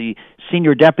shoulder of the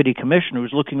Senior Deputy Commissioner,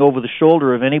 who's looking over the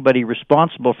shoulder of anybody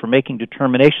responsible for making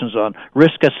determinations on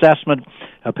risk assessment,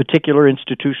 particular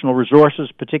institutional resources,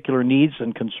 particular needs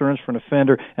and concerns for an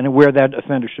offender, and where that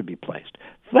offender should be placed.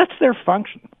 So that's their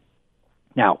function.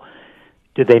 Now,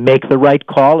 did they make the right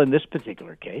call in this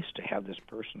particular case to have this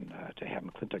person, to have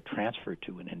McClintic transferred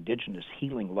to an Indigenous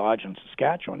Healing Lodge in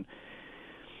Saskatchewan?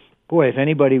 Boy, if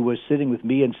anybody was sitting with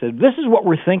me and said, this is what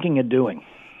we're thinking of doing,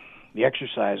 the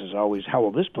exercise is always, how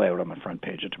will this play out on the front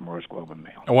page of tomorrow's Globe and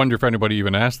Mail? I wonder if anybody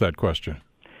even asked that question.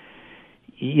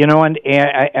 You know, and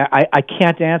I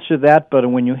can't answer that, but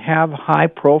when you have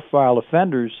high-profile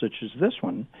offenders such as this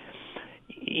one,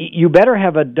 you better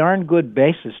have a darn good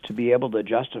basis to be able to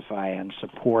justify and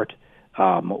support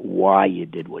why you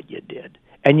did what you did.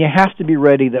 And you have to be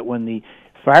ready that when the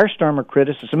firestorm of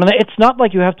criticism, and it's not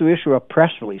like you have to issue a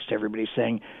press release to everybody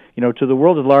saying, you know, to the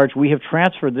world at large, we have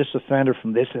transferred this offender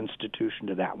from this institution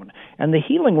to that one. And the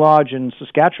Healing Lodge in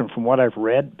Saskatchewan, from what I've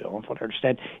read, Bill, and what I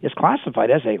understand, is classified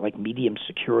as a medium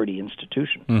security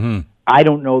institution. Mm-hmm. I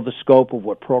don't know the scope of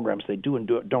what programs they do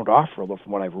and don't offer, although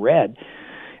from what I've read,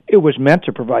 It was meant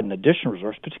to provide an additional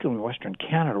resource, particularly in Western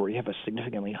Canada, where you have a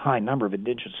significantly high number of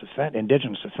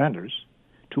Indigenous offenders,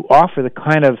 to offer the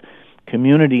kind of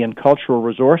community and cultural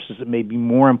resources that may be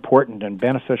more important and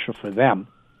beneficial for them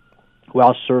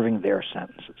while serving their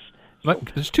sentences.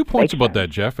 There's 2 points about that,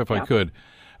 Geoff, if I could.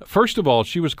 First of all,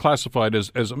 she was classified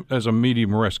as a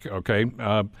medium risk, okay?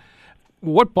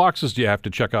 What boxes do you have to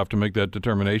check off to make that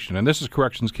determination? And this is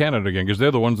Corrections Canada again, because they're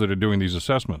the ones that are doing these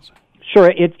assessments. Sure,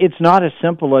 it's not as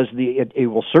simple as it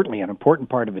will certainly, an important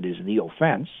part of it is the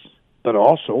offense, but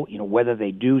also, whether they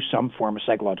do some form of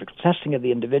psychological testing of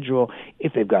the individual,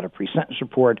 if they've got a pre-sentence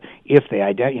report, if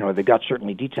they've got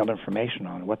certainly detailed information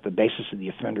on what the basis of the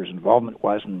offender's involvement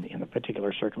was in the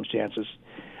particular circumstances,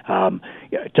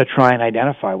 to try and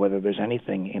identify whether there's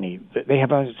they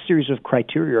have a series of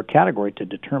criteria or category to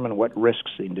determine what risks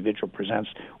the individual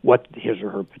presents, what his or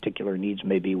her particular needs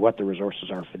may be, what the resources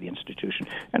are for the institution.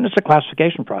 And it's a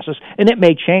classification process, and it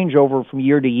may change over from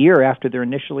year to year after they're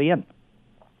initially in.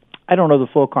 I don't know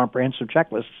the full comprehensive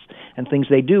checklists and things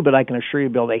they do, but I can assure you,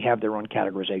 Bill, they have their own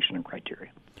categorization and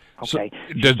criteria. Okay.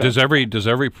 So does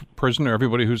every prisoner,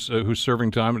 everybody who's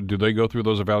serving time, do they go through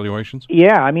those evaluations?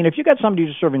 Yeah, I mean, if you got somebody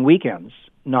who's serving weekends,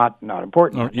 not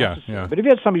important. Oh, yeah. But if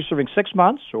you had somebody serving 6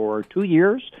 months or 2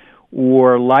 years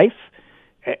or life,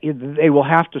 they will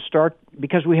have to start,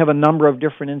 because we have a number of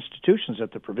different institutions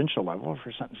at the provincial level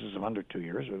for sentences of under 2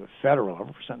 years, or the federal level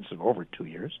for sentences of over 2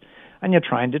 years, and you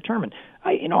try and determine.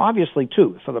 Obviously,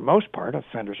 too, for the most part,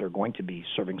 offenders are going to be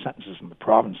serving sentences in the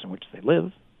province in which they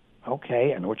live,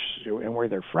 and where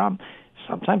they're from.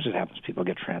 Sometimes it happens people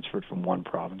get transferred from one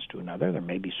province to another. There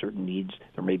may be certain needs.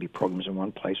 There may be programs in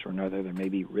one place or another. There may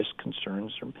be risk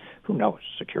concerns, or who knows,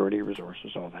 security,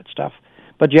 resources, all that stuff.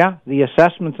 But yeah, the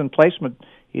assessment and placement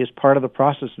is part of the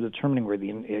process of determining where the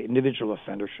individual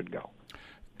offender should go.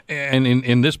 And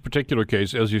in this particular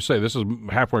case, as you say, this is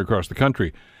halfway across the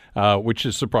country, which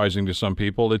is surprising to some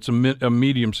people. It's a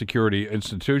medium security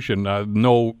institution,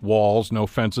 no walls, no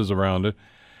fences around it.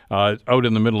 Out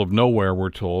in the middle of nowhere, we're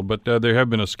told, but there have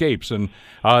been escapes. And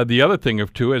the other thing,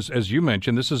 too, as you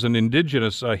mentioned, this is an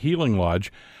Indigenous healing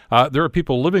lodge. There are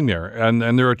people living there,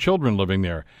 and there are children living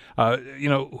there.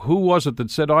 Who was it that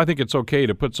said, I think it's okay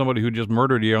to put somebody who just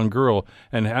murdered a young girl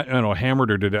and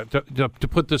hammered her to death, to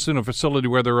put this in a facility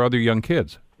where there are other young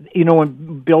kids?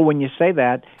 Bill, when you say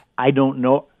that, I don't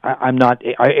know. I'm not.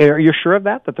 Are you sure of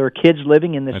that there are kids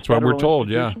living in this? That's what we're told,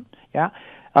 institution? Yeah.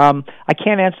 I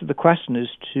can't answer the question as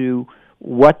to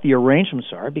what the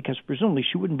arrangements are, because presumably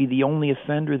she wouldn't be the only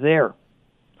offender there.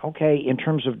 Okay, in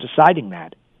terms of deciding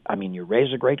that, I mean, you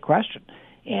raise a great question.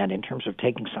 And in terms of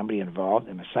taking somebody involved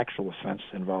in a sexual offense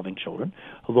involving children,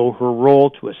 although her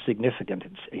role to a significant,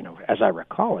 as I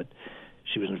recall it,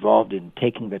 she was involved in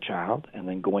taking the child and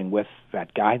then going with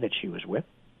that guy that she was with,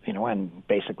 and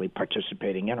basically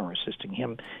participating in or assisting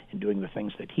him in doing the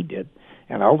things that he did.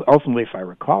 And ultimately, if I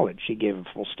recall it, she gave a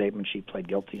full statement, she pled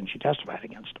guilty, and she testified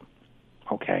against him.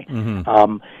 Okay?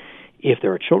 Mm-hmm. If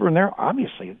there are children there,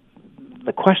 obviously,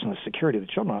 the question of the security of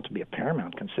the children ought to be a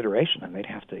paramount consideration, and they'd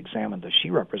have to examine, does she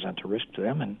represent a risk to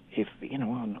them? And if,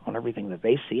 on everything that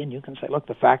they see, and you can say, look,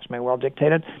 the facts may well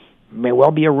dictate it, may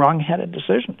well be a wrong-headed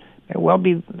decision. May well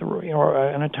be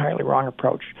an entirely wrong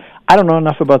approach. I don't know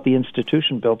enough about the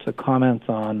institution, Bill, to comment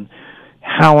on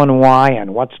how and why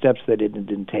and what steps they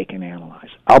didn't take and analyze.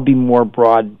 I'll be more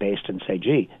broad-based and say,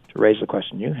 to raise the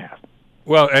question you have.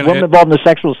 Well, and women involved in the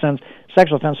sexual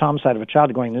offense homicide of a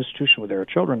child going to an institution where there are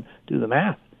children, do the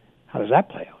math. How does that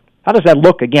play out? How does that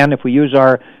look, again, if we use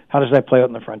how does that play out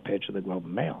on the front page of the Globe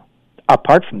and Mail?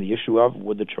 Apart from the issue of,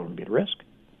 would the children be at risk?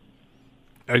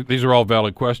 These are all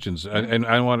valid questions, and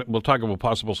we'll talk about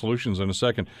possible solutions in a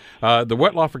second. The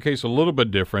Wettlaufer case, a little bit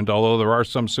different, although there are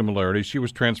some similarities. She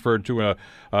was transferred to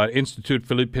Institut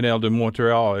Philippe Pinel de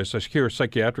Montreal, a secure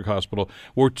psychiatric hospital.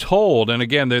 We're told, and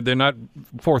again, they're not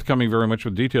forthcoming very much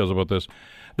with details about this,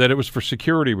 that it was for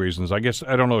security reasons. I guess,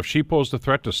 I don't know if she posed a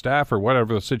threat to staff or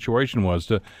whatever the situation was.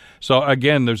 So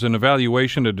again, there's an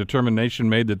evaluation, a determination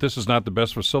made that this is not the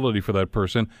best facility for that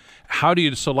person. How do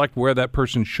you select where that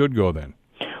person should go then?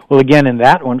 Well, again, in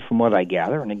that one, from what I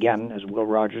gather, and again, as Will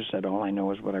Rogers said, all I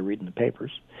know is what I read in the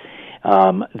papers,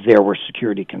 there were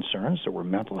security concerns that were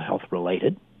mental health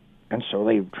related, and so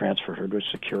they transferred her to a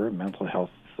secure mental health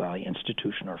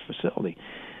institution or facility.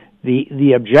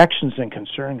 The objections and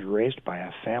concerns raised by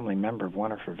a family member of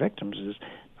one of her victims is,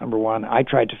 number one, I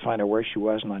tried to find out where she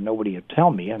was, and nobody would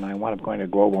tell me, and I wound up going to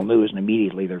Global News, and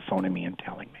immediately they're phoning me and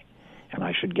telling me. And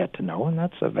I should get to know, and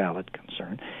that's a valid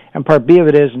concern. And part B of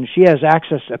it is, and she has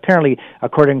access, apparently,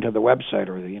 according to the website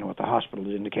or what the hospital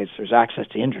indicates, there's access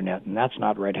to internet, and that's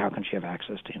not right. How can she have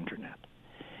access to internet?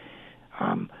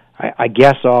 I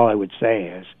guess all I would say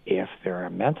is if there are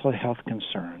mental health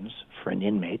concerns for an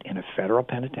inmate in a federal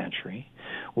penitentiary,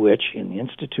 which in the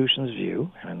institution's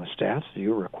view and in the staff's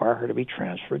view require her to be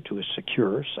transferred to a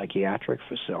secure psychiatric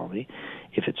facility,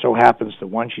 if it so happens the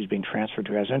one she's being transferred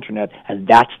to has internet and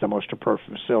that's the most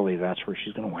appropriate facility, that's where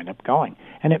she's going to wind up going.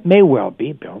 And it may well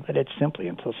be, Bill, that it's simply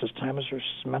until such time as her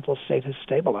mental state has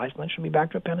stabilized, and then she'll be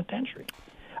back to a penitentiary.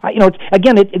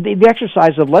 The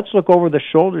exercise of let's look over the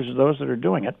shoulders of those that are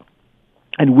doing it,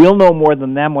 and we'll know more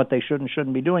than them what they should and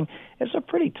shouldn't be doing, is a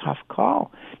pretty tough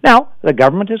call. Now, the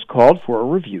government has called for a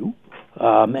review.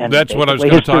 And that's what I was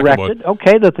going to talk about.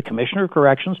 Okay, that the Commissioner of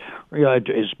Corrections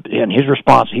is, and his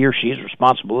response, he or she is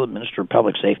responsible, the Minister of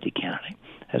Public Safety candidate,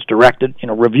 has directed,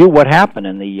 review what happened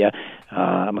in the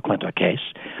McClintic case,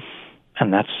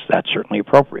 and that's certainly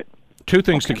appropriate. Two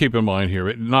things to keep in mind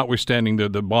here, notwithstanding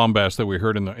the bombast that we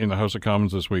heard in the House of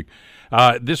Commons this week.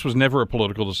 This was never a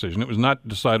political decision. It was not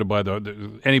decided by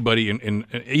anybody in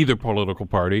either political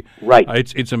party. Right.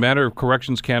 It's a matter of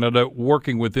Corrections Canada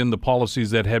working within the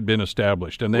policies that had been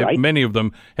established, and many of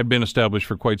them have been established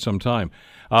for quite some time.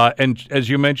 And as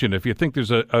you mentioned, if you think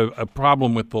there's a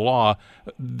problem with the law,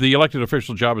 the elected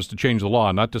official's job is to change the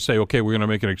law, not to say, okay, we're going to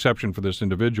make an exception for this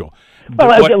individual. Well,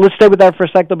 let's stay with that for a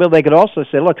second, Bill. They could also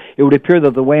say, look, it would appear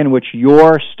that the way in which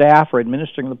your staff are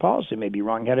administering the policy may be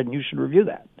wrong-headed, and you should review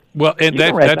that. Well, and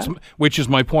that's which is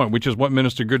my point, which is what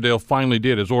Minister Goodale finally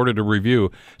did, is ordered a review.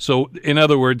 So, in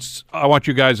other words, I want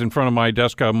you guys in front of my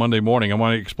desk on Monday morning. I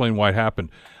want to explain why it happened.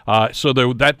 So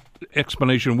that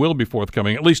explanation will be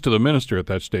forthcoming, at least to the minister at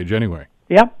that stage anyway.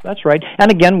 Yeah, that's right.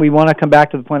 And again, we want to come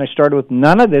back to the point I started with.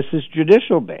 None of this is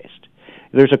judicial-based.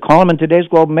 There's a column in today's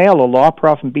Globe Mail, a law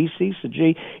prof in BC, said,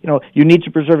 you need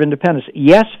to preserve independence.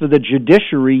 Yes, for the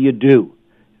judiciary you do.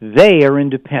 They are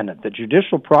independent. The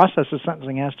judicial process of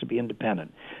sentencing has to be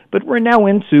independent. But we're now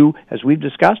into, as we've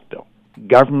discussed, Bill,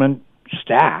 government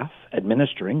staff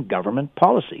administering government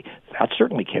policy. That's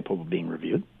certainly capable of being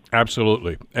reviewed.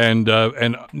 Absolutely. And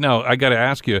now I got to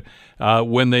ask you,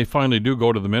 when they finally do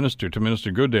go to the minister, to Minister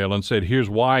Goodale, and said, here's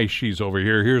why she's over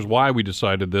here, here's why we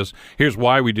decided this, here's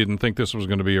why we didn't think this was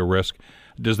going to be a risk,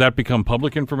 does that become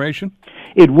public information?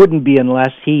 It wouldn't be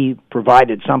unless he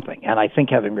provided something. And I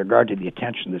think having regard to the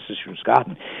attention this issue has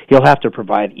gotten, he'll have to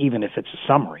provide, even if it's a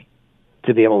summary,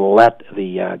 to be able to let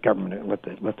the government,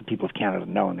 let the people of Canada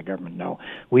know and the government know.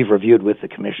 We've reviewed with the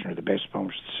Commissioner the basis upon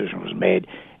which the decision was made,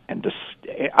 and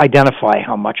identify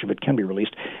how much of it can be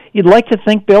released. You'd like to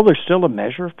think, Bill, there's still a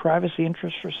measure of privacy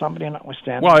interest for somebody,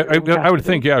 notwithstanding. Well, I would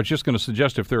think, I was just going to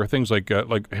suggest if there are things like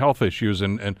health issues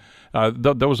and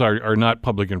those are not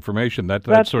public information,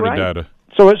 that sort of data.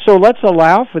 So let's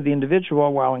allow for the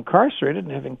individual, while incarcerated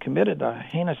and having committed a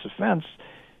heinous offense,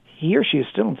 he or she is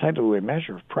still entitled to a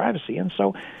measure of privacy, and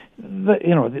so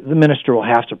the minister will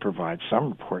have to provide some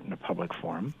report in a public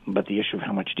forum, but the issue of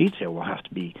how much detail will have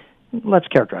to be, let's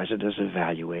characterize it as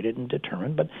evaluated and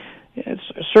determined, but it's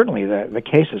certainly the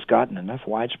case has gotten enough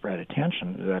widespread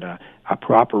attention that a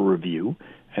proper review,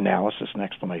 analysis, and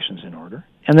explanation is in order.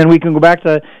 And then we can go back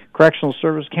to Correctional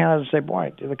Service Canada and say,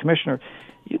 boy, the Commissioner,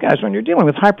 you guys, when you're dealing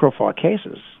with high-profile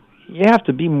cases, you have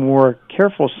to be more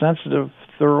careful, sensitive,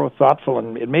 thorough, thoughtful,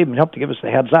 and it may even help to give us the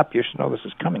heads up. You should know this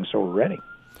is coming, so we're ready.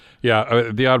 Yeah,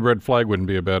 the odd red flag wouldn't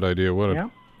be a bad idea, would it?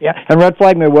 Yeah, and red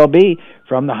flag may well be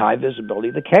from the high visibility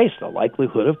of the case, the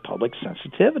likelihood of public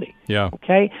sensitivity. Yeah.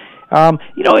 Okay?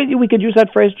 We could use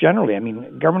that phrase generally. I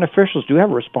mean, government officials do have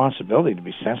a responsibility to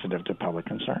be sensitive to public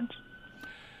concerns.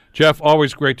 Geoff,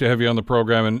 always great to have you on the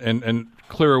program and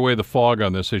clear away the fog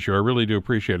on this issue. I really do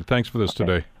appreciate it. Thanks for this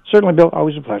today. Certainly, Bill.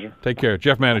 Always a pleasure. Take care.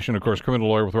 Geoff Manishin, of course, criminal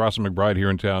lawyer with Ross and McBride here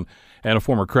in town and a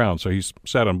former Crown, so he's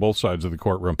sat on both sides of the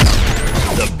courtroom.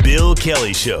 The Bill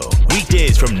Kelly Show,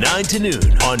 weekdays from 9 to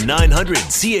noon on 900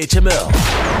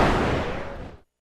 CHML.